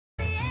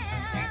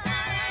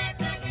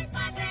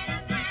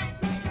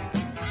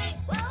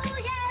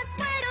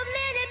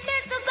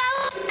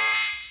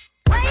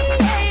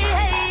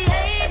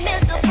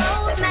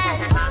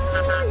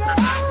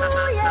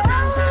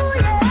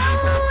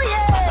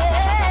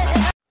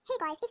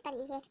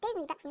today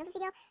we're back for another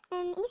video.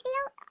 In this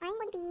video, I'm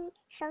going to be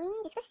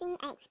discussing,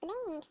 and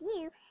explaining to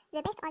you the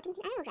best items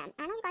in Animal Jam.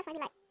 I know you guys might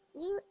be like,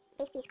 you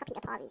basically just copied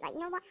Apari. Like,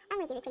 you know what? I'm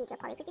going to give it credit to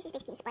Apari because this is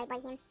basically inspired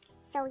by him.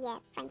 So yeah,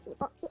 thank you.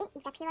 But it ain't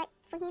exactly right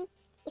for him.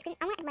 It's because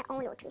I'm going to add my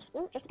own little twist.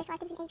 It ain't just the best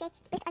items in AJ.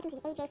 The best items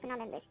in AJ for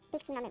non-members.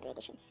 Basically non-member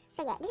edition.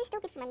 So yeah, this is still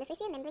good for members. So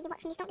if you're a member and you're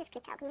watching this, don't just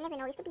click out because you never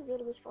know. This could be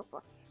really useful.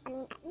 But I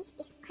mean, at least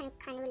this can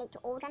kind of relate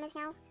to all jammers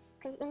now.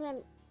 Because when you're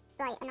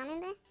like a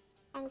non-member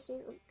and you see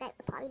like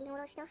Apari doing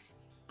all those stuff,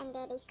 and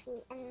they're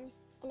basically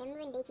a member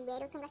and they can wear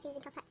those sunglasses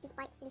and top hats and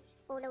spikes and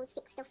all those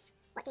sick stuff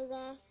what they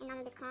wear and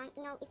non-members can't.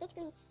 You know, it's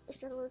basically the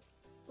struggles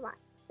what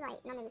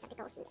like non-members have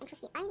to go through. And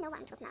trust me, I know what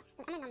I'm talking about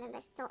because I'm a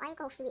non-member, so I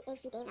go through it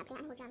every day when I play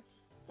Animal Jam.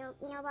 So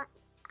you know what?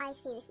 I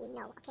seriously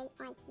know, okay?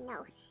 I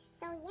know.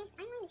 So yes,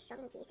 I'm going to be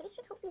showing to you. So this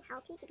should hopefully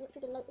help you to be able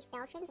to the latest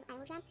style trends of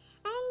Animal Jam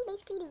and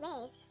basically the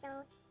rares. So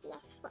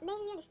yes, but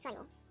mainly on this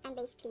channel and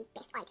basically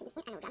best items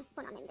in Animal Jam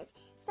for non-members.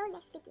 So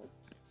let's begin.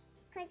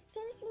 Because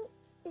seriously,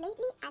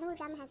 lately Animal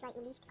Jam has like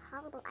released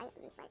horrible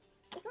items. Like,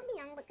 this won't be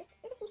long, but just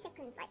a few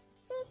seconds. Like,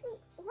 seriously,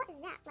 what is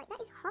that? Like,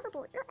 that is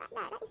horrible. Look at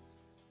that.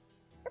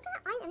 Look at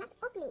that item. That's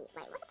ugly.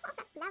 Like, what's the point of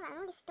that flower and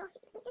all this stuff?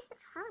 It just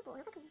looks horrible.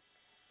 It looks like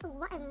a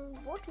rotten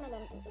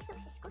watermelon. It just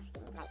looks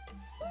disgusting. Like,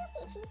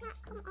 seriously, cheese hat,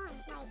 come on.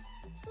 Like,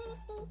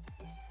 seriously,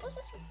 this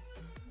is just,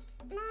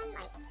 man.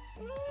 Like,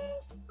 man,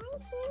 are you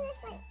serious?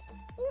 Like,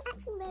 who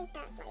actually wears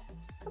that? Like,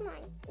 come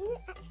on, who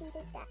actually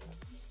does that?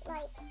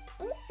 Like,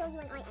 let me show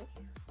you an item.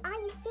 Are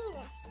you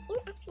serious? Who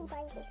actually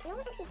buys this? No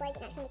one actually buys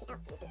it and actually makes it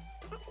out for it.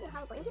 It's actually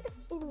horrible. And people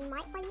who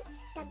might buy it,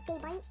 they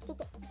buy it to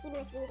get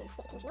humorous reasons, to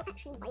get attention. They don't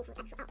actually buy it for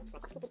actual outfits,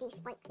 like what people do,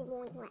 spikes and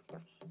warns and all that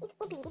stuff. It's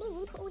ugly. Did they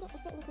really put all the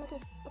effort into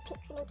making a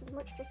pixelated,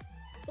 monstrous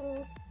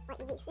thing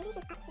like this? This is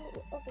just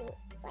absolutely ugly.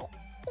 Like,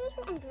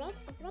 seriously, and bread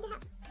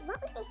hat,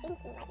 what was they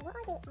thinking? Like, what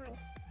are they on?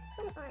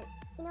 Come on.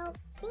 You know,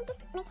 they're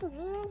just making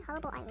really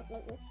horrible items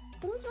lately.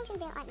 They need to make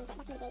some better items like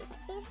back in the days.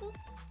 Like, seriously?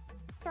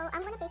 So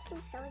I'm going to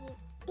basically show you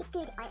the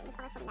good items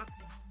are from that.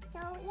 So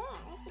yeah,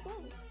 let's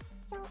begin.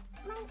 So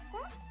my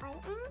first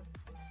item,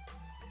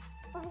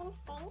 what I'm going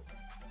to say,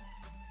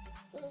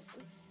 is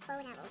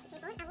bow and arrows. Okay,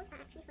 bow and arrows are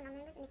actually for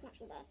non-members and they can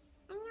actually wear.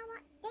 And you know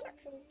what? They look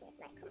pretty good.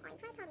 Like, come on,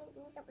 try to tell me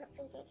these don't look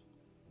pretty good.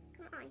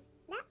 Come on.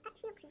 That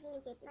actually looks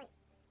really good. Like,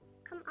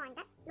 come on,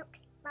 that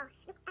looks boss.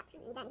 Looks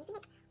absolutely done. You can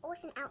make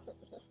awesome outfits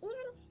with this,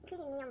 even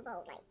including neon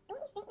bow. Like, don't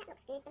you think that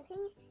looks good? And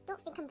please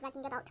don't think I'm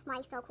bragging about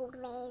my so-called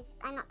rares.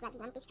 I'm not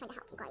bragging. I'm just trying to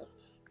help you guys.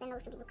 Because I know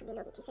some people could be a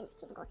little bit too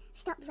sensitive and go,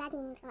 stop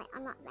bragging. Like,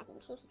 I'm not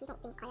bragging. Seriously, you don't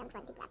think I am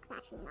trying to brag, because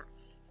I'm actually not.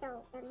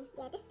 So,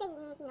 yeah, just saying,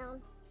 you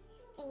know.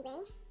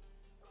 Anyway,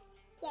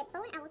 yeah,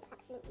 bow and arrows are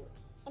absolutely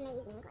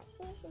amazing. Like,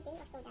 seriously, they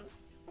are so done.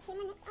 Okay,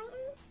 my next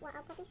item, what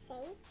I'll probably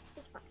say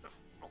is fox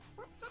hats. Like,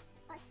 fox hats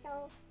are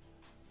so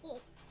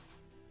good.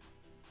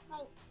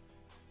 Like,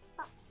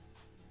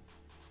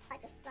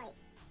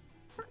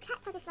 fox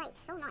hats are just like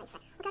so nice.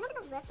 Like, okay, I know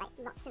they're not worth like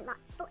lots and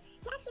lots, but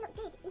they actually look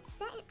good in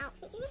certain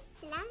outfits. You just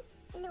slam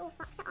a little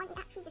fox hat on, it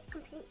actually just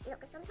completes the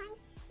look. Because sometimes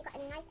you've got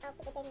a nice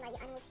outfit, but then like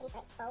your animal's head is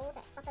like bold,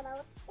 like proper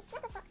bold. Just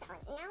slap a fox hat on,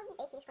 and now you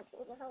basically just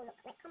completed your whole look.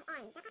 Like, come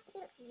on, that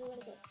actually looks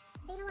really good.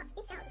 So you know what?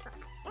 Big shout out to fox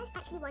hats. That's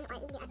actually one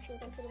item they actually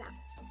done pretty well.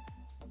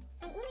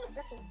 And even if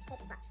fluffy head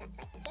fox hats,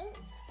 like they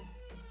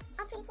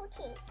are pretty cool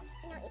too.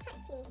 You know, it's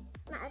actually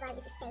not about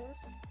it's the same,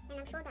 and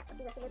I'm sure that would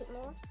be worth a little bit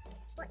more.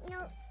 But you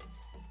know,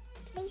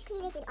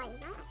 basically they're good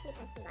items. I actually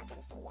personally like them,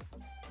 so yeah.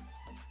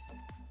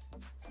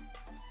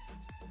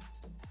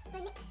 The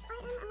next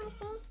item I want to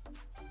say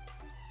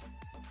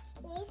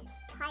is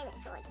pirate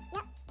swords.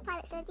 Yep,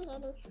 pirate swords, you hear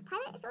me.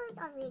 Pirate swords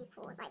are really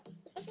cool. Like,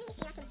 especially if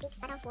you're like a big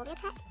fan of warrior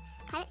cat,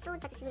 pirate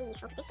swords are just really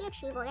useful. Because if you're a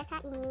true warrior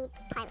cat, you need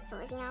pirate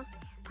swords, you know.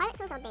 Pirate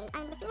swords are bait,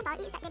 and the thing about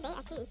it is that they're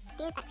beta too.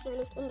 They're actually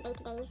released in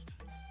beta days.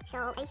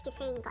 So as you can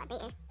see, you got a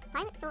beta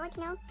pirate sword,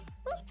 you know.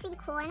 It's pretty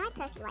cool, and I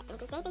personally like them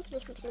because they basically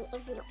just complete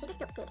every look. They just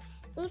look good.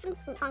 Even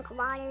on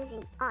koalas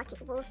and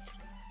arctic wolves,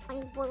 on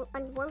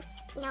wolves,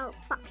 you know,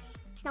 fox,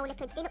 snow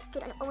leopards, they look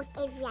good on almost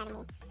every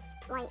animal.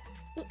 Like,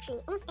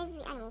 literally, almost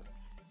every animal.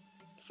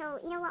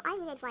 So, you know what, I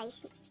really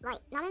advise,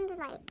 like,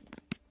 non-members like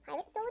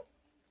pirate swords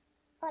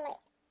are like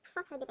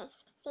proper the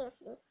best,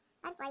 seriously.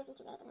 I advise you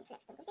to wear them and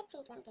collect them because they're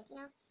pretty damn good, you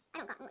know. I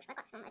don't got much, but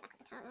I got some on my back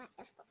of the counter and that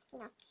stuff, but, you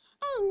know.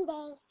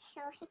 Anyway,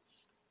 so,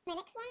 my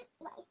next one,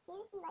 what I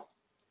seriously, like,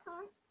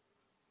 can't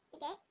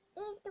forget,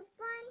 is the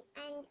one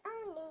and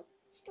only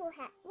straw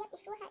hat. Yep, the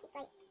straw hat is,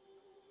 like,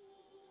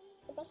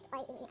 the best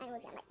item in Animal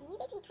Jam. Like, you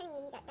basically telling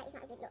me that that is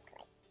not a good look.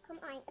 Like, come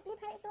on, a blue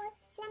pirate sword,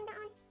 slam that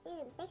on,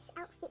 boom, best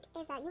outfit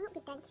ever. You look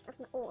the dankest of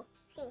them all,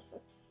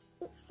 seriously.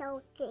 It's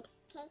so good,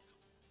 okay?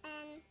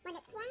 My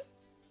next one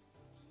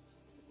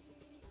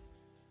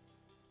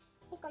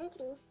is going to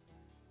be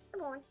a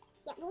worn.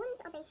 Yeah,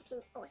 warns are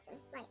basically awesome.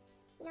 Like,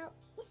 you know,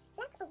 just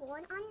black a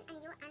worn on and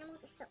your animal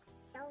just looks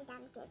so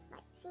damn good.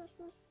 Like,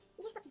 seriously,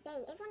 you just look bay.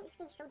 Everyone is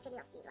going to be so jelly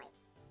of you. Like,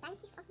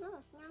 dankest of them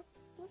all, you know?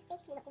 You just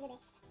basically look the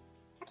best.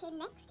 Okay,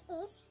 next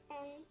is,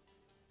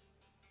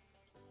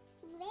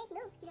 rare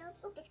gloves, you know.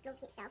 Oh, this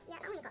gloves itself. Yeah,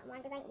 I only got one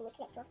because I ain't really a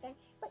collector of them.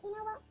 But you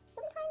know what?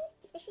 Sometimes,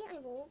 especially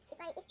on wolves. It's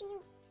like if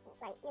you,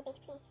 like, you're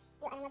basically,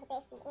 your animals are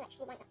bare feet and you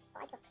actually want a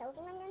bit of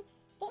clothing on them,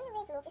 getting a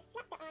red glove, just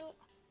slap that on,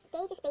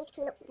 they just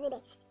basically look the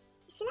best.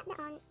 Slap that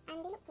on and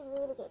they look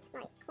really good,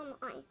 like, come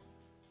on.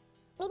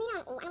 Maybe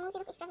not on all animals they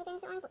look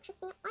extravagant on, but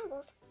trust me, on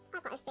wolves,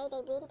 I've got to say,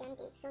 they really damn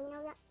do. So, you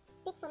know what,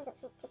 big thumbs up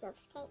to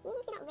gloves, okay?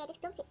 Even if they're not red, just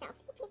gloves itself,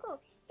 they look pretty cool.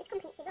 Just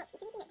completes it up. You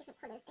can even get different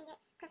colours and get,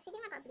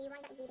 considering I got a blue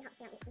one, that really helps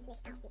me out with to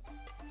make outfits.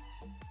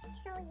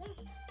 So, yes,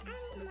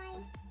 and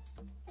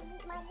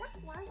my last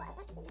one, what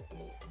I've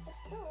absolutely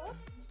adored,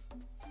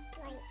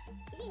 like,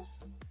 this.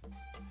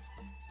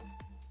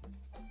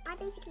 I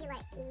basically,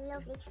 like,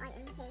 love this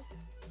item, okay?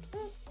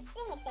 Is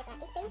the head feather.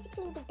 It's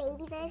basically the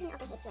baby version of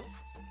a headdress.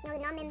 You know,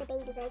 the non-member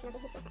baby version of a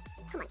headdress.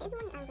 Come on,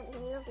 everyone in Amazon is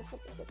in love with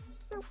headdresses.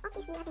 So,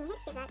 obviously, having a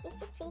head feather is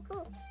just pretty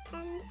cool.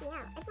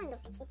 Yeah, everyone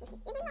loves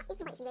headdresses. Even not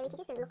even like it's rarity,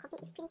 just the look of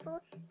it is pretty cool.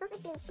 So,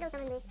 obviously, for those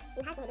members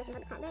who has a headdress and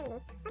probably can't wear any,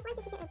 I'd like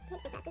you to get a head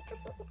feather, because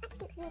trust me, it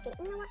actually looks really good.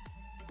 And you know what?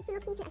 If you're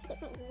looking to actually get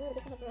something really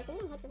good for head feathers,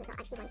 even head feathers are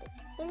actually wanted.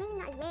 They may be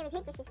not as rare as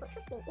headdresses, but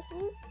trust me, if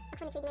you are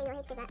trying to trade away your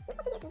head feather, you'll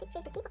probably get some good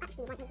trades, because people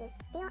actually want headdresses.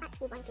 They are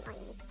actually wanted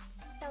items.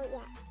 So,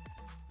 yeah.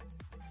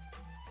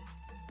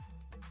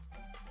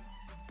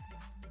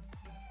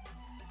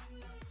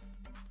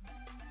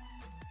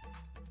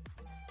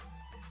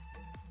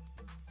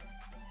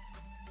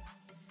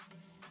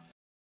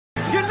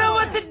 You know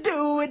what to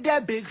do with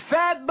that big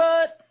fat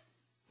butt.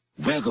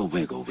 Wiggle,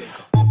 wiggle,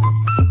 wiggle.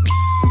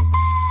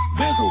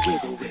 Wiggle,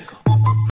 wiggle, wiggle.